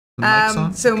Mic's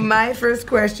on? So my first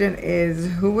question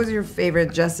is, who was your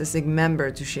favorite Justice League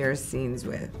member to share scenes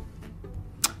with?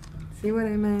 See what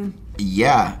I mean?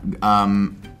 Yeah,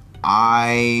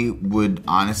 I would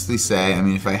honestly say, I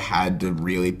mean, if I had to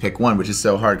really pick one, which is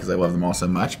so hard because I love them all so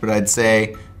much, but I'd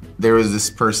say there was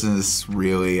this person, this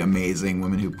really amazing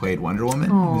woman who played Wonder Woman,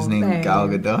 whose name is Gal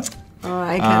Gadot. Oh,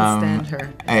 I can't stand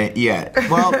her. Yeah,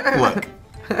 well, look.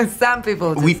 Some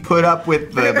people just... We put up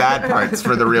with the bad parts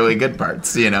for the really good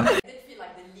parts, you know? I did feel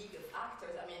like the League of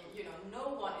Actors, I mean, you know, no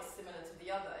one is similar to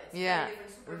the other. It's yeah,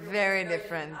 very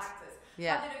different. Actors.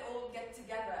 Yeah. How did it all get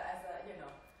together as a, you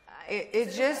know? It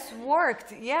just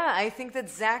worked. Yeah, I think that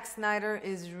Zack Snyder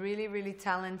is really, really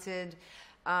talented,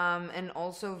 and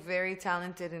also very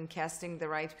talented in casting the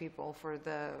right people for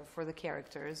the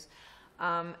characters.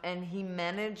 And he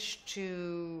managed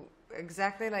to,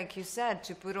 exactly like you said,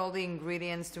 to put all the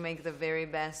ingredients to make the very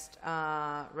best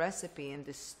recipe, and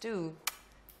the stew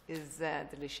is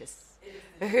delicious.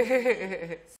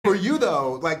 For you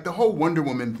though, like the whole Wonder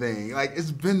Woman thing, like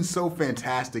it's been so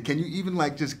fantastic. Can you even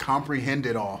like just comprehend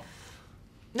it all?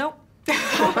 Nope. Love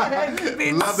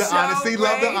the honesty,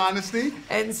 love the honesty.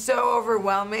 And so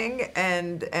overwhelming,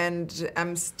 and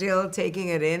I'm still taking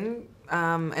it in.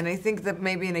 And I think that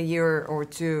maybe in a year or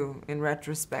two, in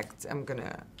retrospect, I'm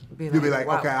gonna be like, you'll be like,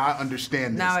 wow. okay, I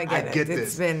understand this. Now I get it. this.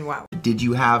 It's been wow. Did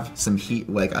you have some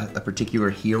like a particular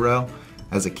hero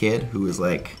as a kid who was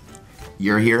like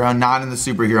your hero, not in the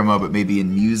superhero mode, but maybe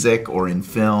in music or in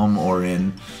film or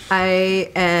in...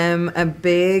 I am a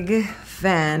big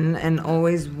fan and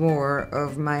always wore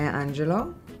of Maya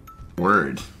Angelou.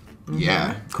 Word.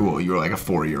 Yeah, cool. You were like a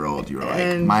 4-year-old. You were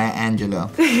like, Maya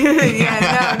Angelou. Yeah,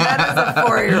 no, not as a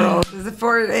 4-year-old.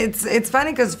 It's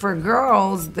funny because for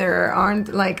girls, there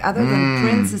aren't, like, other than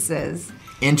princesses.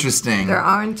 Interesting. There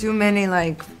aren't too many,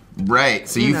 like... Right,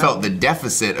 so you felt the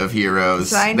deficit of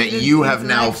heroes So that you have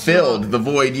now filled, the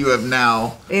void you have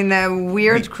now... In a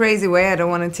weird, crazy way, I don't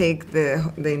want to take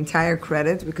the entire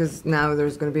credit because now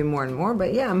there's going to be more and more,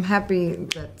 but yeah, I'm happy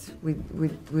that we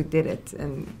did it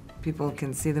and people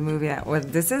can see the movie. Well,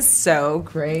 this is so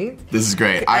great. This is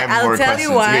great. I have more questions. I'll tell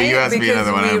you why, you ask me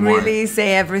another one, I have because more. we really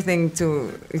say everything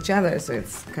to each other, so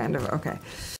it's kind of okay.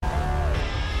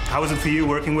 How was it for you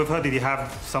working with her? Did you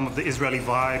have some of the Israeli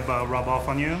vibe rub off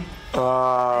on you?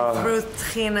 Through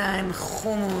tchina and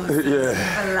hummus,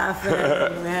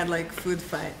 falafel, and we had like food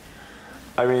fight.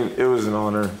 I mean, it was an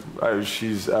honor.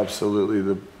 She's absolutely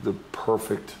the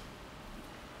perfect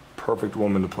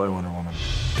woman to play Wonder Woman.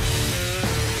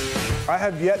 I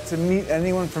have yet to meet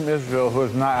anyone from Israel who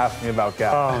has not asked me about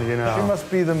Gadot. Oh, you know. She must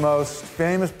be the most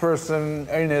famous person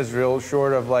in Israel,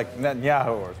 short of like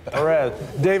Netanyahu or Perez,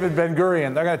 David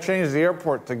Ben-Gurion. They're going to change the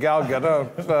airport to Gal Gadot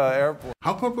Airport.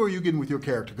 How comfortable are you getting with your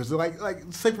character? Because like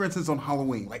say for instance on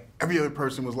Halloween, like every other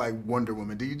person was like Wonder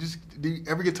Woman. Do you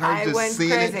ever get tired of just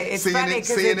seeing it? It's funny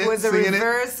because it was a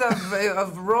reverse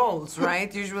of roles,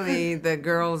 right? Usually the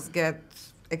girls get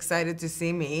excited to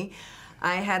see me.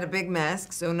 I had a big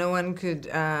mask, so no one could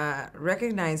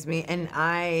recognize me, and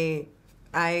I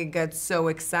got so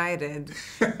excited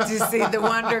to see the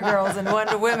Wonder Girls and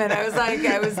Wonder Women. I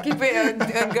was keeping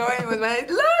going with my,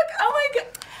 look, oh my God,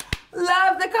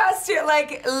 love the costume.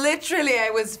 Like literally, I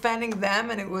was fanning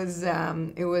them, and it was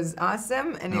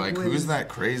awesome. And You're like, who's that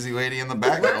crazy lady in the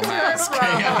back of the mask?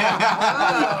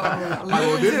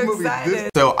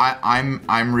 So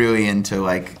I'm really into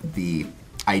like the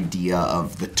idea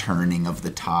of the turning of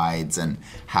the tides and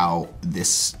how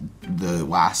the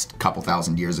last couple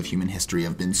thousand years of human history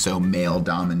have been so male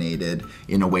dominated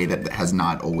in a way that has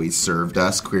not always served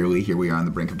us. Clearly here we are on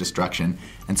the brink of destruction.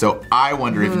 And so I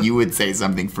wonder if you would say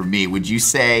something for me. Would you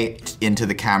say into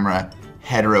the camera,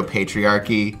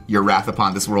 heteropatriarchy, your wrath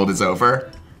upon this world is over?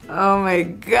 Oh my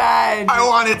God. I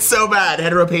want it so bad.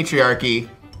 Heteropatriarchy,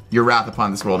 your wrath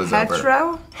upon this world is over.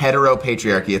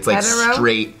 Heteropatriarchy, it's like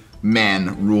straight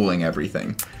men ruling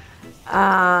everything.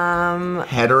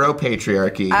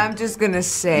 Heteropatriarchy. I'm just gonna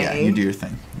say. Yeah, you do your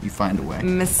thing. You find a way.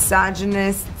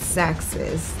 Misogynist,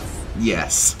 sexist.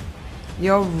 Yes.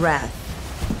 Your wrath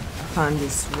upon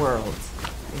this world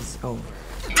is over.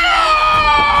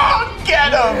 Oh,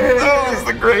 get him! That was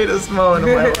the greatest moment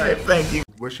of my life. Thank you.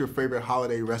 What's your favorite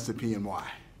holiday recipe and why?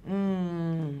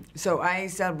 So I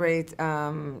celebrate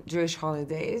Jewish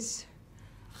holidays.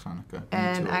 Hanukkah.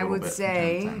 And I would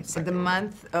say the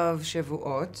month of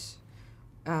Shavuot,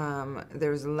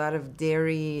 there's a lot of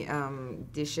dairy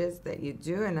dishes that you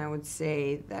do, and I would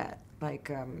say that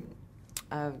like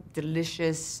a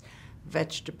delicious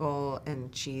vegetable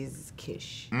and cheese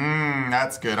quiche.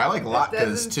 That's good. I like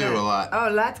latkes too a lot.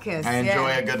 Oh, latkes. I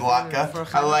enjoy a good latke.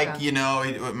 For I like, Hanukkah. you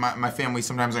know, my family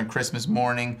sometimes on Christmas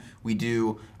morning we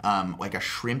do like a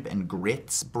shrimp and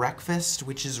grits breakfast,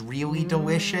 which is really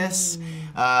delicious.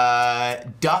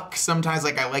 Duck sometimes,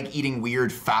 like I like eating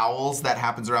weird fowls. That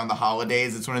happens around the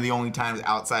holidays. It's one of the only times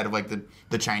outside of like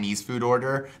the Chinese food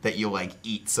order that you'll like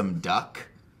eat some duck.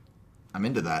 I'm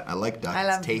into that. I like duck.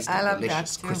 It's tasty,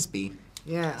 delicious, duck too. crispy.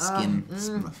 Yeah. Skin,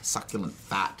 succulent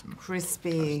fat, and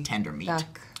Crispy. tender meat.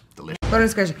 Duck. Delicious.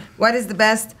 Bonus question. What is the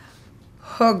best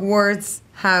Hogwarts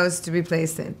house to be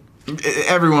placed in?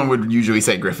 Everyone would usually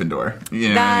say Gryffindor. You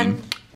know what I mean? Done.